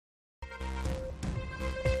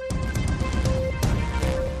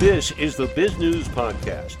This is the Biz News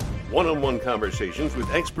Podcast, one-on-one conversations with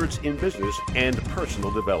experts in business and personal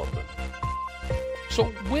development. So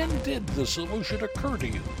when did the solution occur to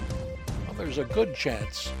you? Well, there's a good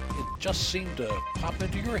chance it just seemed to pop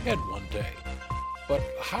into your head one day. But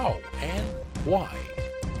how and why?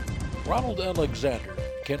 Ronald Alexander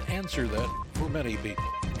can answer that for many people.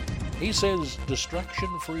 He says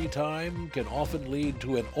distraction-free time can often lead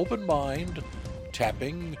to an open mind,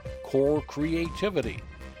 tapping core creativity,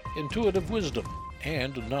 intuitive wisdom,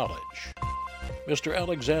 and knowledge. Mr.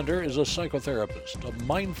 Alexander is a psychotherapist, a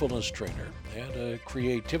mindfulness trainer, and a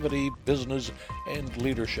creativity, business, and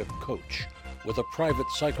leadership coach with a private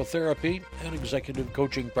psychotherapy and executive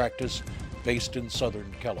coaching practice based in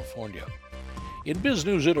Southern California. In Biz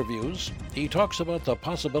News interviews, he talks about the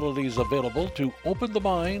possibilities available to open the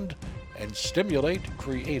mind and stimulate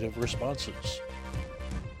creative responses.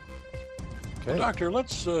 Okay. Doctor,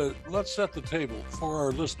 let's set the table for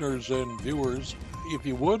our listeners and viewers, if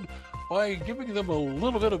you would, by giving them a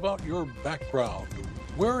little bit about your background.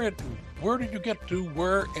 Where did you get to,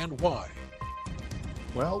 where, and why?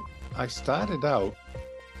 Well, I started out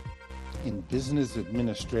in business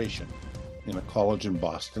administration in a college in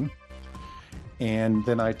Boston, and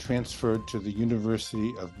then I transferred to the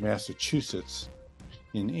University of Massachusetts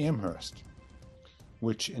in Amherst,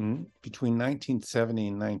 which between 1970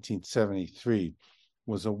 and 1973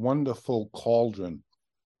 was a wonderful cauldron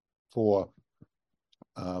for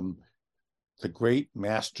the great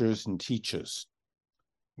masters and teachers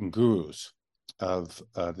and gurus of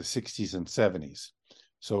the 60s and 70s.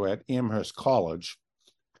 So at Amherst College,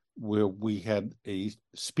 where we had a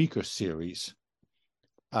speaker series,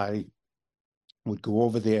 I would go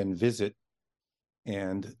over there and visit,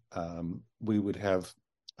 and we would have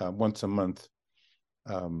once a month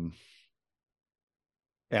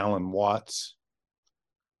Alan Watts,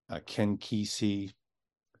 Ken Kesey,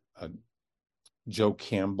 Joe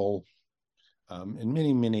Campbell, and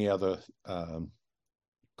many, many other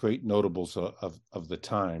great notables of the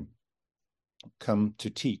time come to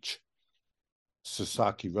teach.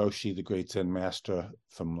 Sasaki Roshi, the great Zen master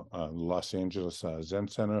from Los Angeles Zen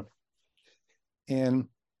Center. And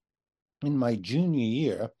in my junior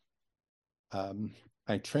year,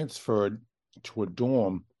 I transferred to a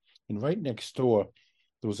dorm, and right next door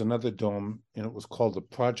there was another dorm, and it was called the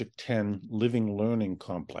Project 10 Living Learning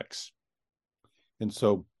Complex. And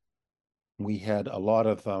so we had a lot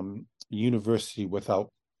of university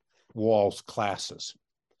without walls classes.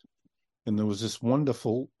 And there was this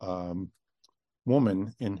wonderful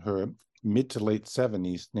woman in her mid to late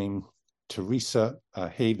 70s named Teresa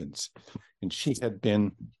Havens, and she had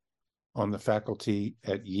been on the faculty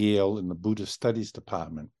at Yale in the Buddhist Studies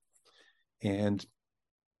department. And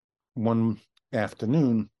one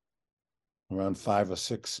afternoon, around 5 or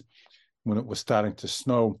 6, when it was starting to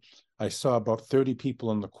snow, I saw about 30 people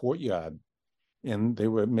in the courtyard, and they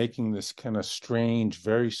were making this kind of strange,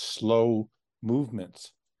 very slow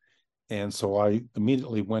movements. And so I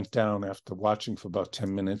immediately went down after watching for about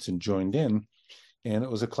 10 minutes and joined in, and it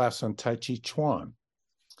was a class on Tai Chi Chuan.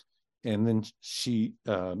 And then she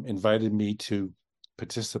invited me to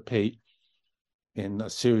participate in a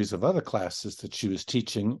series of other classes that she was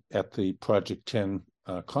teaching at the Project 10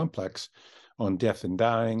 complex on death and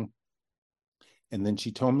dying. And then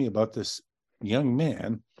she told me about this young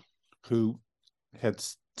man who had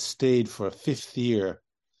stayed for a 5th year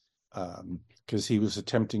because he was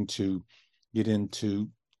attempting to get into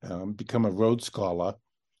become a Rhodes Scholar,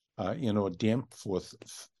 a Danforth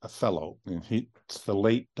fellow. And it's the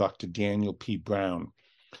late Dr. Daniel P. Brown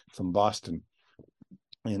from Boston.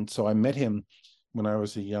 And so I met him when I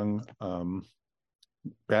was a young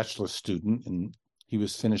bachelor student, and he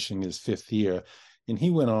was finishing his 5th year. And he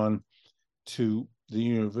went on to the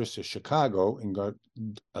University of Chicago and got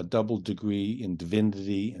a double degree in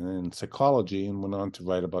divinity and in psychology, and went on to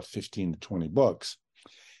write about 15 to 20 books.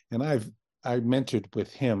 And I mentored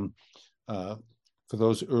with him for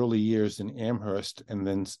those early years in Amherst, and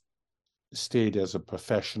then stayed as a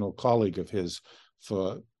professional colleague of his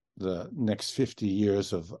for the next 50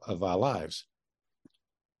 years of our lives.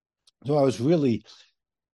 So I was really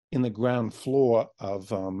in the ground floor of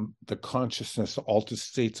the consciousness, altered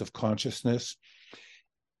states of consciousness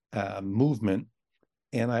movement.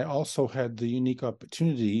 And I also had the unique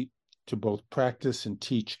opportunity to both practice and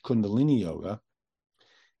teach Kundalini Yoga.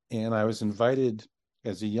 And I was invited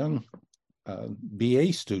as a young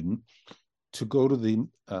BA student to go to the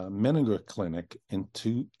Menninger Clinic and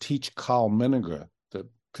to teach Carl Menninger, the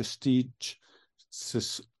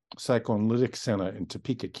prestigious psychoanalytic center in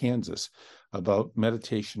Topeka, Kansas, about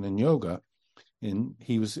meditation and yoga. And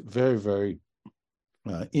he was very, very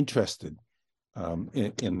interested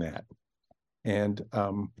in that. And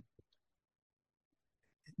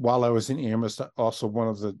while I was in Amherst, also one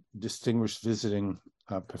of the distinguished visiting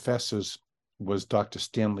professors was Dr.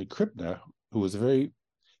 Stanley Krippner, who was a very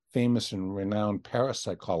famous and renowned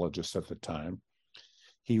parapsychologist at the time.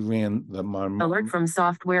 He ran the Alert from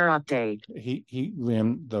software update. He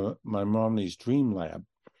ran the Maimonides Dream Lab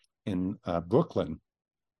in Brooklyn,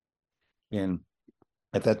 and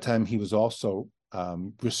at that time he was also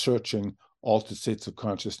researching altered states of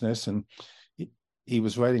consciousness, and he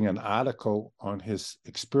was writing an article on his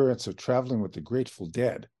experience of traveling with the Grateful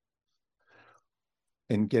Dead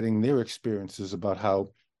and getting their experiences about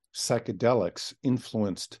how psychedelics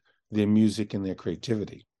influenced their music and their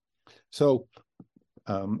creativity. So,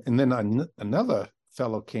 and then another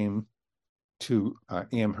fellow came to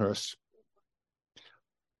Amherst.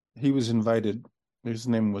 He was invited, his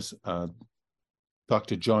name was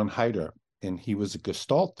Dr. John Heider, and he was a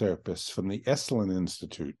Gestalt therapist from the Esalen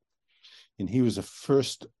Institute. And he was a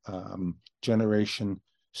first generation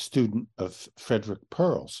student of Frederick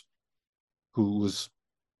Perls, who was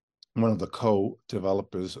one of the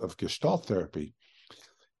co-developers of Gestalt therapy.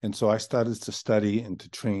 And so I started to study and to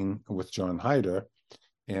train with John Heider,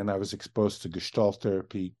 and I was exposed to Gestalt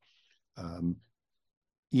therapy.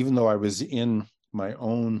 Even though I was in my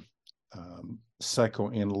own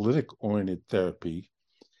psychoanalytic-oriented therapy,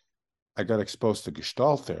 I got exposed to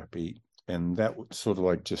Gestalt therapy, and that sort of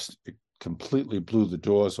like just completely blew the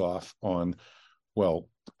doors off on, well,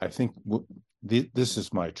 I think this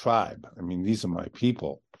is my tribe. I mean, these are my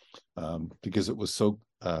people, because it was so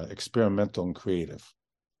experimental and creative.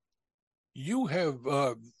 You have,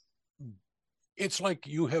 it's like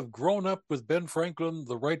you have grown up with Ben Franklin,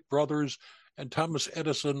 the Wright brothers, and Thomas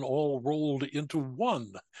Edison all rolled into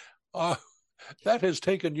one. That has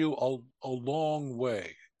taken you a long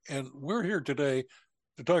way. And we're here today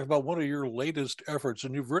to talk about one of your latest efforts,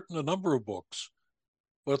 and you've written a number of books,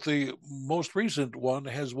 but the most recent one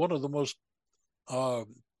has one of the most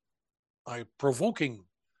provoking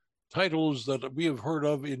titles that we have heard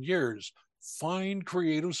of in years: Find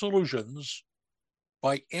Creative Solutions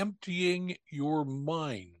by Emptying Your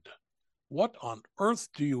Mind. What on earth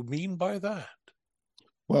do you mean by that?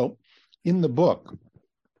 Well, in the book,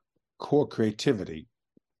 Core Creativity,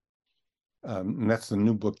 and that's the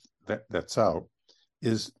new book that's out,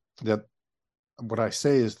 is that what I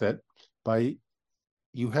say is that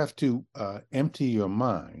you have to empty your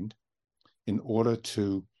mind in order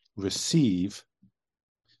to receive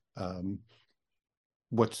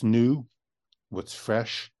what's new, what's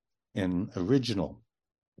fresh, and original.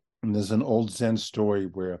 And there's an old Zen story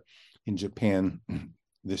where in Japan,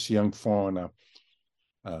 this young foreigner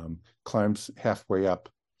climbs halfway up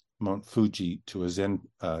Mount Fuji to a Zen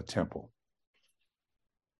temple.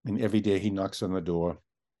 And every day he knocks on the door,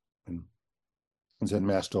 and Zen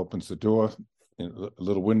master opens the door, in a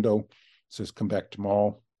little window, says, "Come back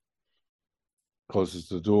tomorrow," closes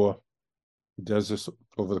the door. He does this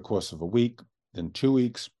over the course of a week, then 2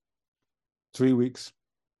 weeks, 3 weeks.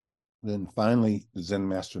 Then finally, the Zen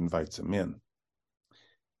master invites him in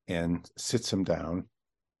and sits him down,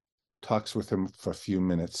 talks with him for a few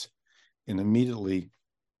minutes, and immediately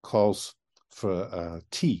calls for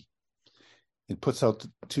tea. He puts out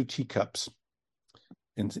 2 teacups,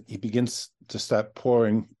 and he begins to start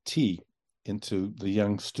pouring tea into the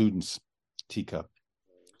young student's teacup.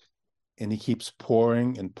 And he keeps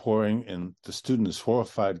pouring and pouring, and the student is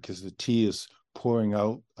horrified because the tea is pouring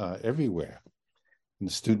out everywhere. And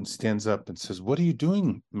the student stands up and says, "What are you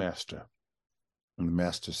doing, master?" And the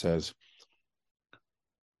master says,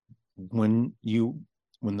 when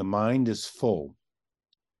the mind is full,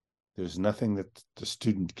 there's nothing that the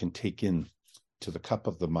student can take in to the cup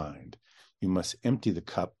of the mind. You must empty the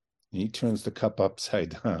cup. And he turns the cup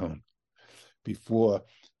upside down before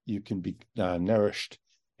you can be nourished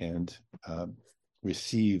and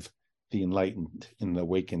receive the enlightened and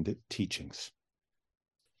awakened teachings.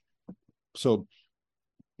 So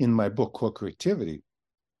in my book, Core Creativity,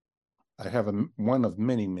 I have one of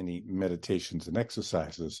many, many meditations and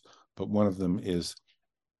exercises, but one of them is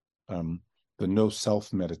the no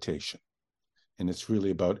self meditation. And it's really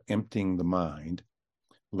about emptying the mind,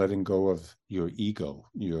 letting go of your ego,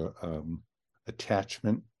 your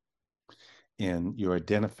attachment, and your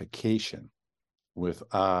identification with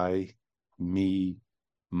I, me,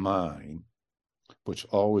 mine, which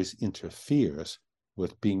always interferes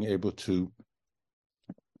with being able to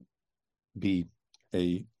be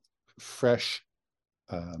a fresh,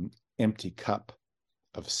 empty cup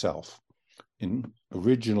of self. In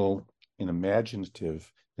original and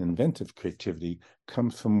imaginative and inventive creativity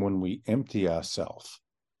comes from when we empty ourselves.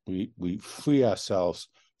 We free ourselves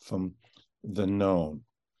from the known.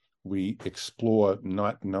 We explore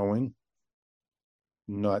not knowing,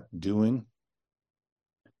 not doing,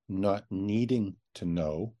 not needing to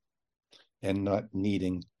know, and not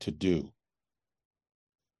needing to do.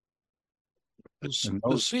 This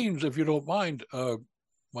seems, if you don't mind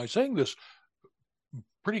my saying this,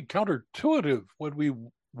 pretty counterintuitive. When we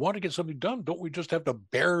want to get something done, don't we just have to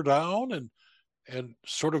bear down and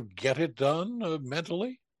sort of get it done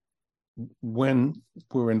mentally? When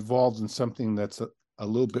we're involved in something that's a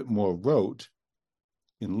little bit more rote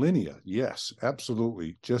and linear, yes,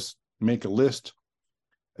 absolutely. Just make a list,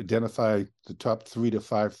 identify the top 3 to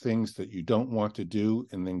 5 things that you don't want to do,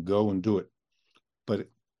 and then go and do it. But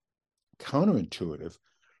counterintuitive,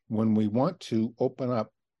 when we want to open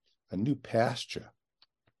up a new pasture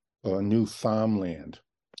or a new farmland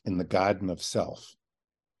in the garden of self,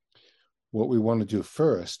 what we want to do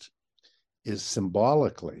first is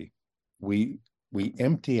symbolically, we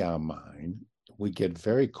empty our mind, we get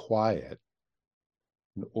very quiet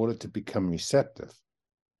in order to become receptive.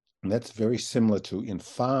 And that's very similar to in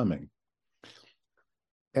farming.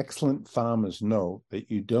 Excellent farmers know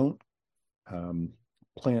that you don't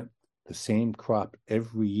plant the same crop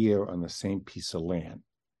every year on the same piece of land.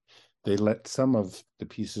 They let some of the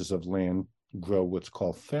pieces of land grow what's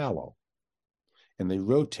called fallow, and they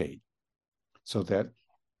rotate so that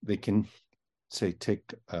they can, say,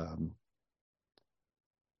 take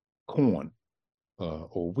corn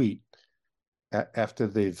or wheat. After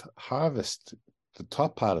they've harvested the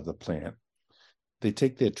top part of the plant, they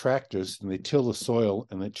take their tractors and they till the soil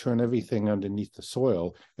and they turn everything underneath the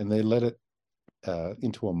soil and they let it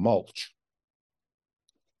into a mulch.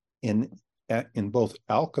 In both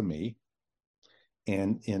alchemy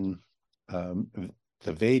and in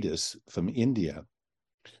the Vedas from India,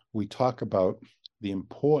 we talk about the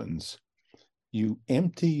importance. You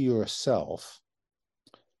empty yourself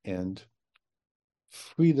and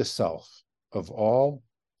free the self of all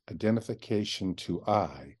identification to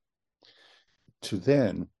I, to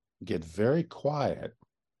then get very quiet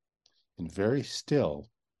and very still,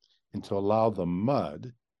 and to allow the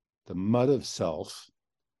mud of self,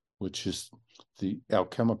 which is the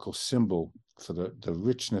alchemical symbol for the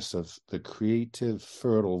richness of the creative,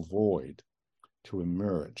 fertile void, to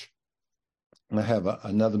emerge. And I have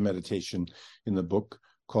another meditation in the book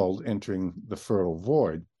called Entering the Fertile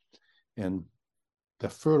Void. And the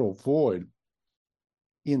fertile void,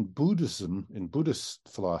 in Buddhism, in Buddhist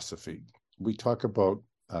philosophy, we talk about,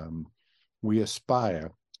 we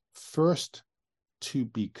aspire first to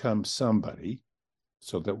become somebody,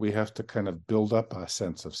 so that we have to kind of build up our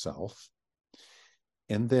sense of self.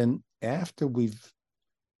 And then after we've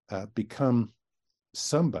become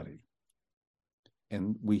somebody,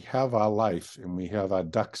 and we have our life and we have our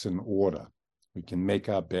ducks in order, we can make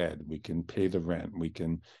our bed, we can pay the rent, we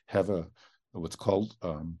can have what's called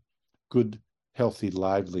good, healthy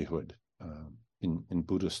livelihood in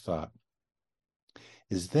Buddhist thought,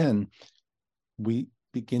 is then we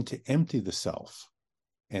begin to empty the self,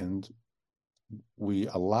 and we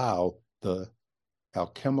allow the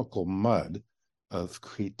alchemical mud of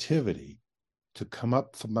creativity to come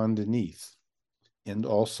up from underneath and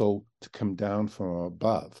also to come down from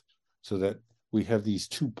above, so that we have these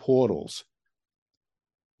 2 portals.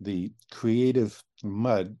 The creative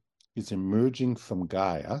mud is emerging from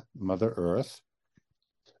Gaia, Mother Earth,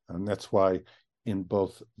 and that's why in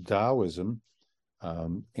both Taoism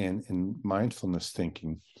and in mindfulness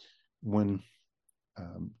thinking, when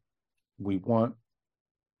we want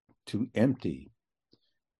to empty,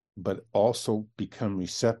 but also become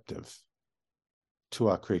receptive to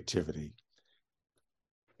our creativity.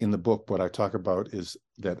 In the book, what I talk about is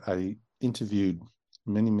that I interviewed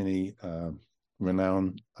many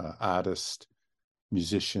renowned artists,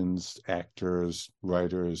 musicians, actors,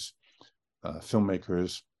 writers,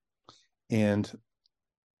 filmmakers, and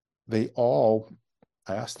I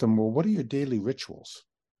asked them, well, what are your daily rituals?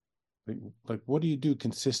 Like, what do you do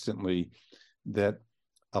consistently that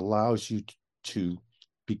allows you to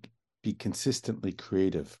be consistently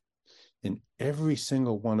creative? And every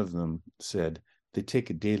single one of them said they take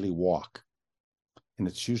a daily walk, and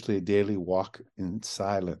it's usually a daily walk in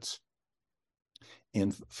silence.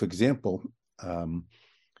 And for example,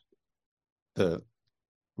 the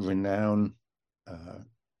renowned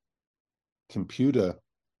computer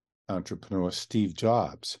entrepreneur Steve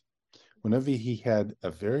Jobs, whenever he had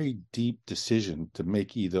a very deep decision to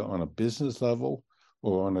make, either on a business level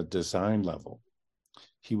or on a design level,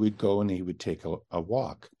 he would go and he would take a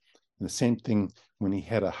walk. And the same thing when he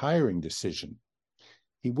had a hiring decision.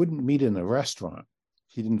 He wouldn't meet in a restaurant.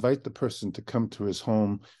 He'd invite the person to come to his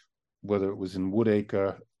home, whether it was in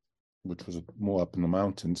Woodacre, which was more up in the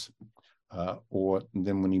mountains, or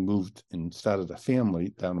then when he moved and started a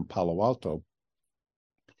family down in Palo Alto,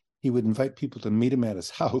 he would invite people to meet him at his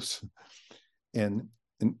house. And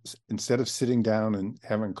instead of sitting down and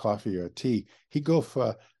having coffee or tea, he'd go for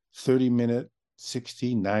a 30-minute,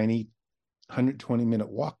 60, 90, 120-minute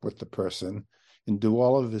walk with the person and do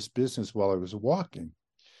all of his business while he was walking,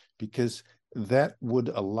 because that would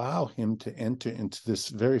allow him to enter into this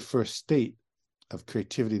very first state of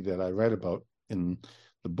creativity that I write about in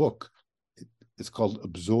the book. It's called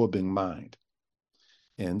absorbing mind.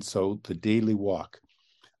 And so the daily walk.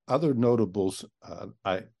 Other notables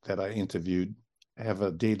that I interviewed have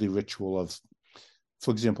a daily ritual of,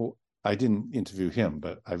 for example, I didn't interview him,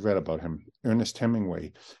 but I read about him. Ernest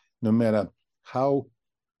Hemingway, no matter how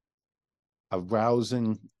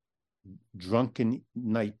arousing, drunken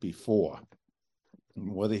night before,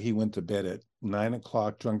 whether he went to bed at 9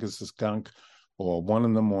 o'clock drunk as a skunk or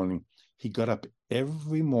 1 a.m, he got up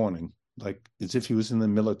every morning, like as if he was in the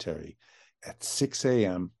military, at 6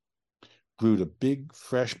 a.m., brewed a big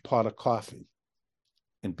fresh pot of coffee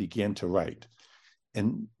and began to write.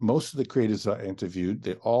 And most of the creators I interviewed,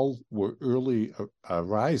 they all were early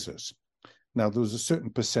risers. Now, there was a certain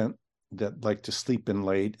percent that liked to sleep in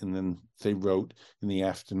late, and then they wrote in the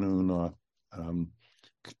afternoon or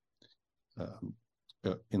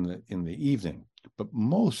in the evening. But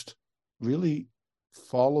most really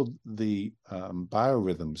followed the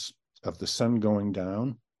biorhythms of the sun going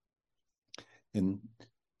down, and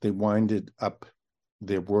they winded up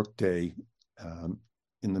their workday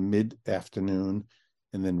in the mid-afternoon,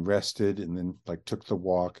 and then rested, and then like took the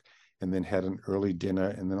walk, and then had an early dinner,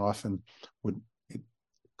 and then often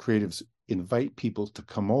creatives invite people to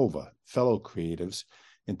come over, fellow creatives,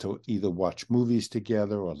 and to either watch movies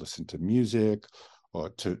together or listen to music or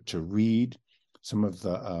to read. Some of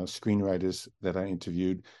the screenwriters that I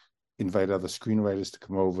interviewed invite other screenwriters to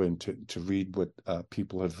come over and to read what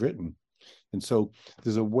people have written. And so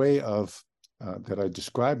there's a way of that I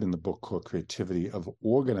described in the book called Creativity, of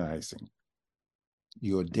organizing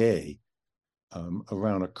your day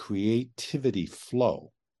around a creativity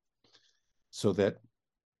flow, so that,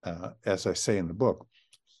 as I say in the book,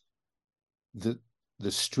 the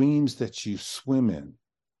streams that you swim in,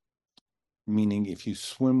 meaning if you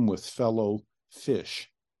swim with fellow fish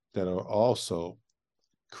that are also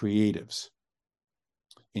creatives,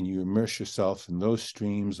 and you immerse yourself in those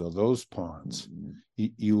streams or those ponds,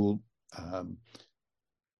 you will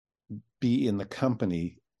be in the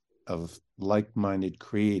company of like-minded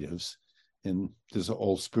creatives. And there's an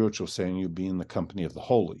old spiritual saying, you'll be in the company of the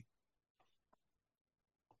holy.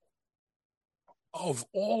 Of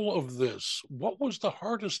all of this, what was the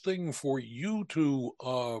hardest thing for you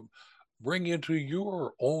to bring into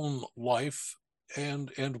your own life, and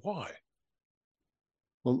why?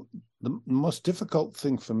 Well, the most difficult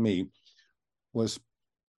thing for me was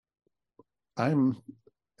I'm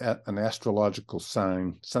at an astrological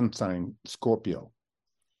sign, sun sign, Scorpio.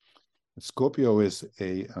 Scorpio is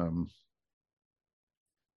an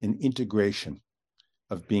integration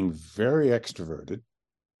of being very extroverted,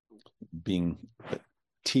 being a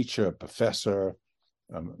teacher, a professor,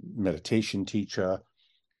 a meditation teacher,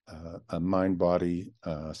 a mind-body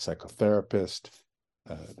psychotherapist,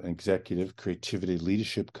 an executive creativity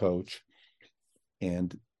leadership coach.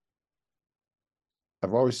 And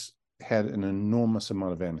I've always had an enormous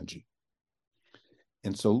amount of energy.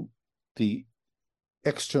 And so the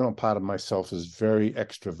external part of myself is very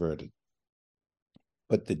extroverted.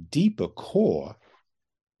 But the deeper core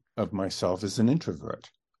of myself is an introvert.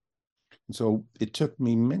 And so it took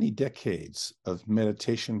me many decades of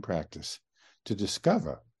meditation practice to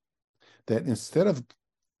discover that instead of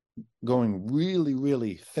going really,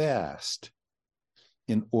 really fast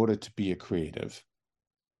in order to be a creative,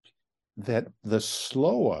 that the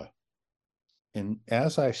slower, and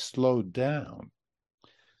as I slowed down,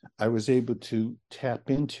 I was able to tap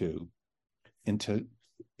into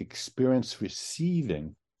experience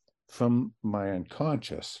receiving from my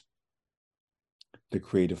unconscious the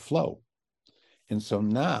creative flow. And so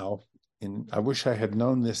now, and I wish I had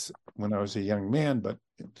known this when I was a young man, but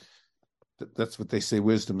that's what they say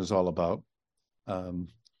wisdom is all about,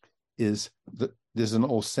 is that there's an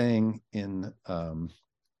old saying in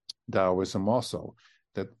Taoism also,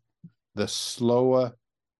 that the slower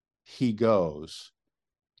he goes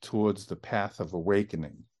towards the path of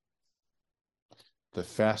awakening, the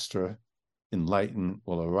faster enlightenment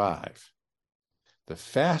will arrive. The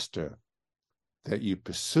faster that you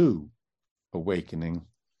pursue awakening,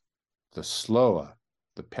 the slower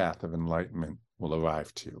the path of enlightenment will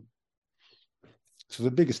arrive to you. So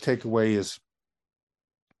the biggest takeaway is,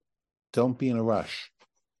 don't be in a rush.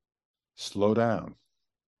 Slow down.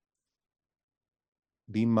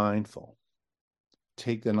 be mindful,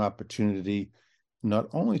 take an opportunity not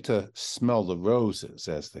only to smell the roses,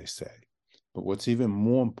 as they say, but what's even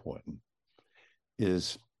more important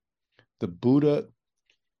is the Buddha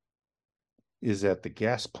is at the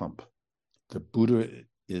gas pump. The Buddha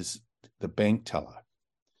is the bank teller.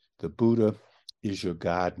 The Buddha is your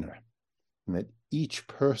gardener. And that each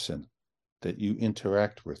person that you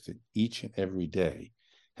interact with each and every day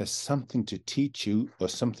has something to teach you or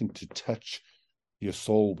something to touch your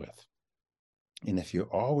soul with. And if you're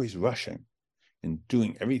always rushing and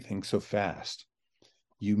doing everything so fast,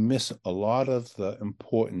 you miss a lot of the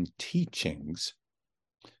important teachings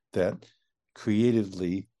that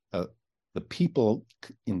creatively the people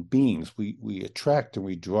in beings we attract and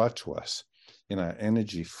we draw to us in our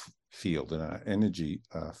energy field, in our energy,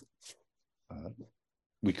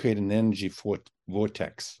 we create an energy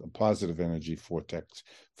vortex, a positive energy vortex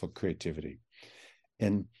for creativity.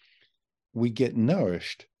 And we get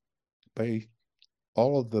nourished by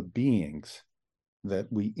all of the beings that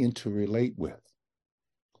we interrelate with.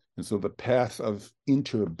 And so the path of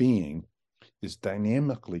interbeing is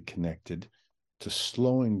dynamically connected to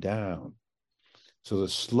slowing down. So the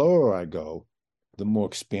slower I go, the more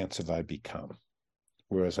expansive I become.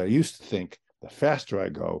 Whereas I used to think the faster I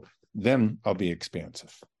go, then I'll be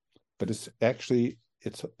expansive. But it's actually,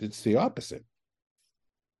 it's the opposite.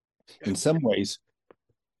 In some ways,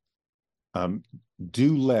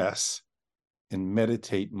 do less and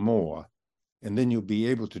meditate more, and then you'll be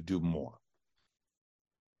able to do more.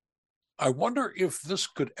 I wonder if this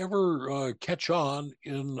could ever catch on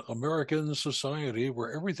in American society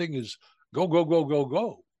where everything is go, go, go, go,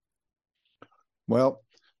 go. Well,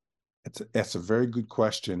 that's a very good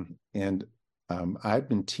question. And I've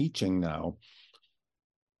been teaching now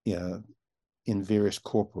in various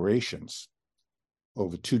corporations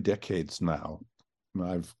over 2 decades now.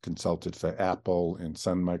 I've consulted for Apple and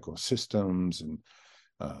Sun Microsystems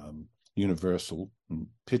and Universal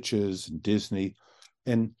Pictures and Disney.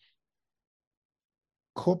 And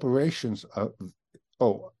corporations,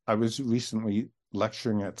 I was recently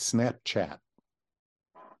lecturing at Snapchat,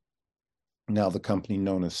 now the company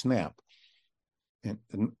known as Snap, and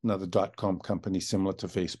another .com company similar to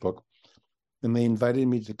Facebook. And they invited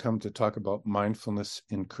me to come to talk about mindfulness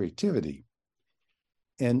and creativity.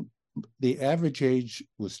 And the average age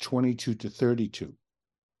was 22 to 32.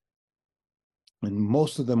 And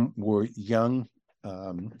most of them were young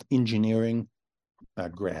engineering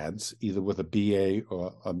grads, either with a BA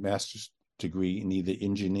or a master's degree in either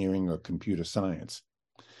engineering or computer science.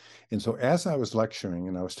 And so as I was lecturing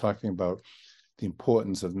and I was talking about the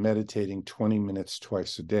importance of meditating 20 minutes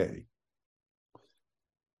twice a day,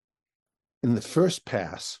 in the first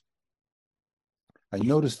pass, I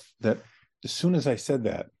noticed that as soon as I said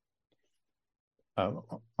that,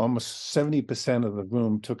 almost 70% of the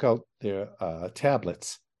room took out their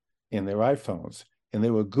tablets and their iPhones, and they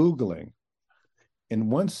were Googling. And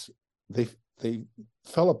once they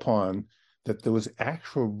fell upon that there was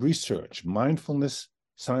actual research, mindfulness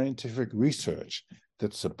scientific research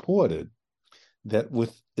that supported that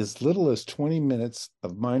with as little as 20 minutes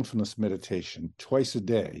of mindfulness meditation twice a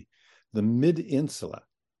day, the mid-insula,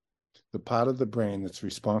 the part of the brain that's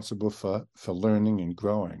responsible for learning and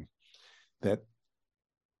growing, that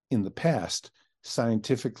in the past,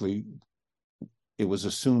 scientifically, it was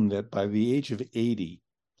assumed that by the age of 80,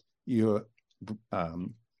 your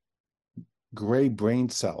gray brain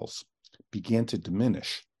cells began to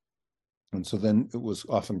diminish. And so then it was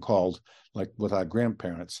often called, like with our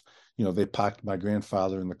grandparents, they parked my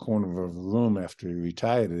grandfather in the corner of a room after he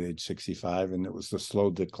retired at age 65, and it was the slow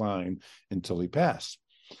decline until he passed.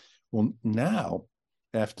 Well, now,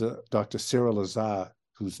 after Dr. Sarah Lazar,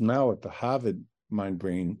 who's now at the Harvard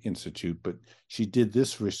Mind-Brain Institute, but she did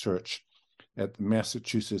this research at the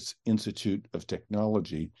Massachusetts Institute of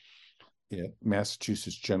Technology at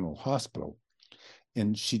Massachusetts General Hospital,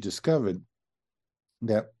 and she discovered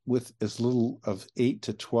that with as little of 8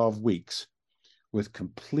 to 12 weeks, with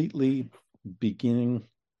completely beginning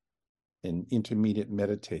and intermediate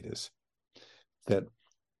meditators, that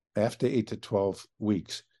after 8 to 12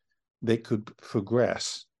 weeks, they could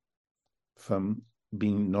progress from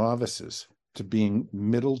being novices to being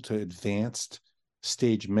middle to advanced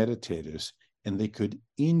stage meditators, and they could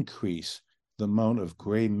increase the amount of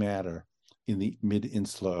gray matter in the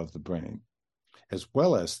mid-insula of the brain, as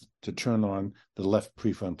well as to turn on the left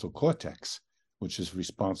prefrontal cortex, which is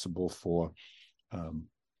responsible for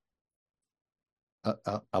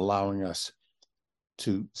allowing us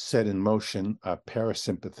to set in motion our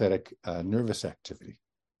parasympathetic nervous activity.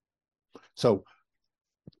 So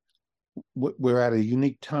we're at a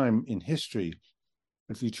unique time in history.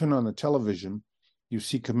 If you turn on the television, you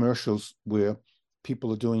see commercials where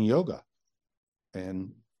people are doing yoga.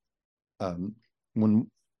 And when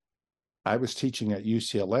I was teaching at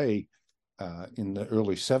UCLA in the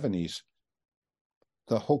early 70s,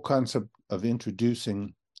 the whole concept of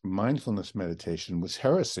introducing mindfulness meditation was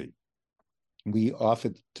heresy. We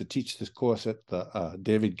offered to teach this course at the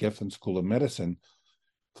David Geffen School of Medicine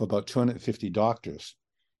for about 250 doctors,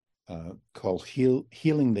 called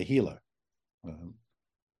Healing the Healer,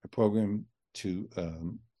 a program to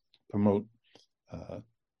promote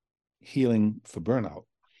healing for burnout.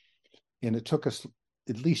 And it took us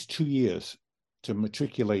at least 2 years to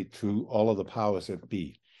matriculate through all of the powers that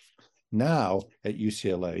be. Now at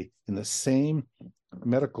UCLA, in the same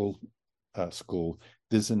medical school,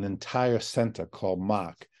 there's an entire center called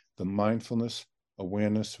MARC, the Mindfulness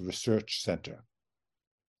Awareness Research Center.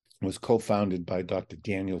 It was co-founded by Dr.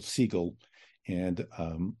 Daniel Siegel and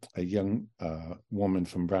a young woman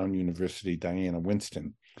from Brown University, Diana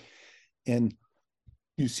Winston. And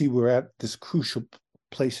you see, we're at this crucial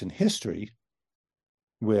place in history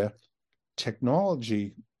where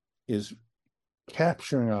technology is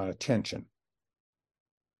capturing our attention.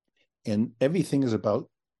 And everything is about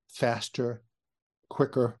faster,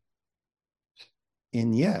 quicker.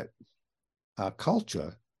 And yet, our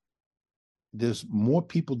culture, there's more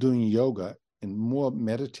people doing yoga and more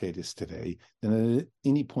meditators today than at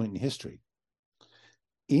any point in history.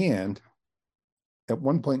 And at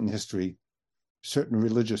one point in history, certain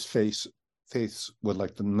religious faiths were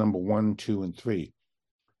like the number 1, 2, and 3.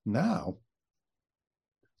 Now,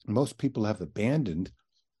 most people have abandoned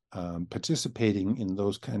participating in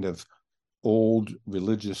those kind of old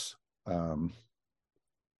religious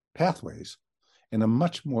pathways, and are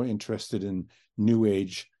much more interested in New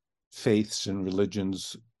Age faiths and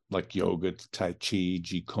religions like yoga, Tai Chi,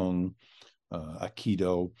 Qigong,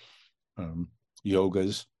 Aikido,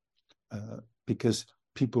 yogas, because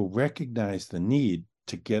people recognize the need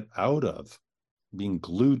to get out of being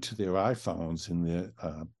glued to their iPhones and their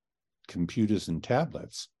computers and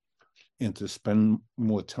tablets, and to spend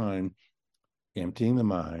more time emptying the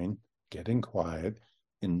mind, getting quiet,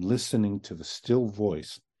 and listening to the still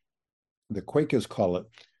voice. The Quakers call it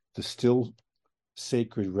the still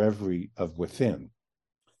sacred reverie of within,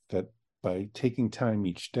 that by taking time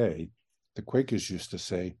each day, the Quakers used to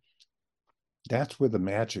say, that's where the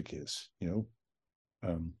magic is. If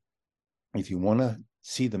you want to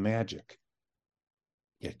see the magic,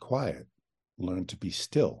 get quiet, learn to be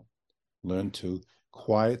still, learn to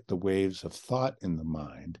quiet the waves of thought in the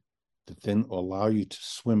mind that then allow you to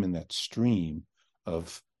swim in that stream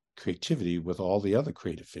of creativity with all the other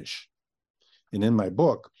creative fish. And in my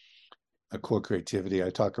book, A Core Creativity, I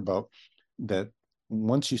talk about that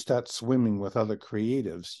once you start swimming with other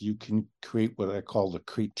creatives, you can create what I call the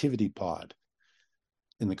creativity pod.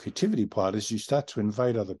 And the creativity pod is you start to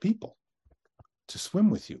invite other people to swim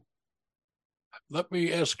with you. Let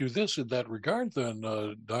me ask you this in that regard then,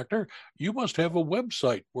 Doctor. You must have a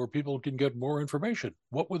website where people can get more information.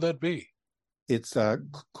 What would that be? It's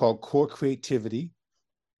called Core Creativity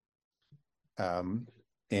and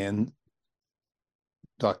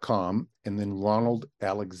 .com, and then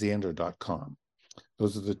RonaldAlexander.com.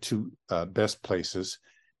 Those are the two best places.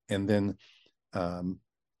 And then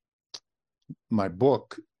my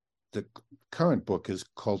book, the current book, is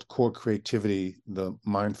called Core Creativity, The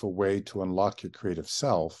Mindful Way to Unlock Your Creative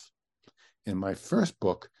Self. And my first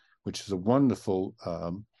book, which is a wonderful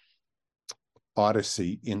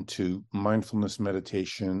odyssey into mindfulness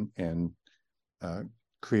meditation and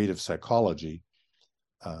creative psychology,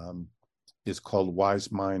 is called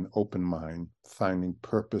Wise Mind, Open Mind, Finding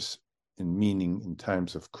Purpose and Meaning in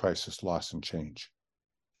Times of Crisis, Loss, and Change.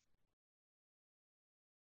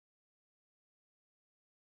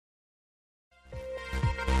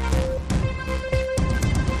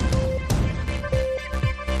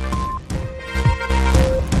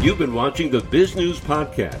 You've been watching the Biz News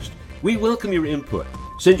Podcast. We welcome your input.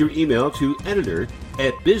 Send your email to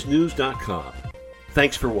editor@biznews.com.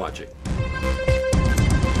 Thanks for watching.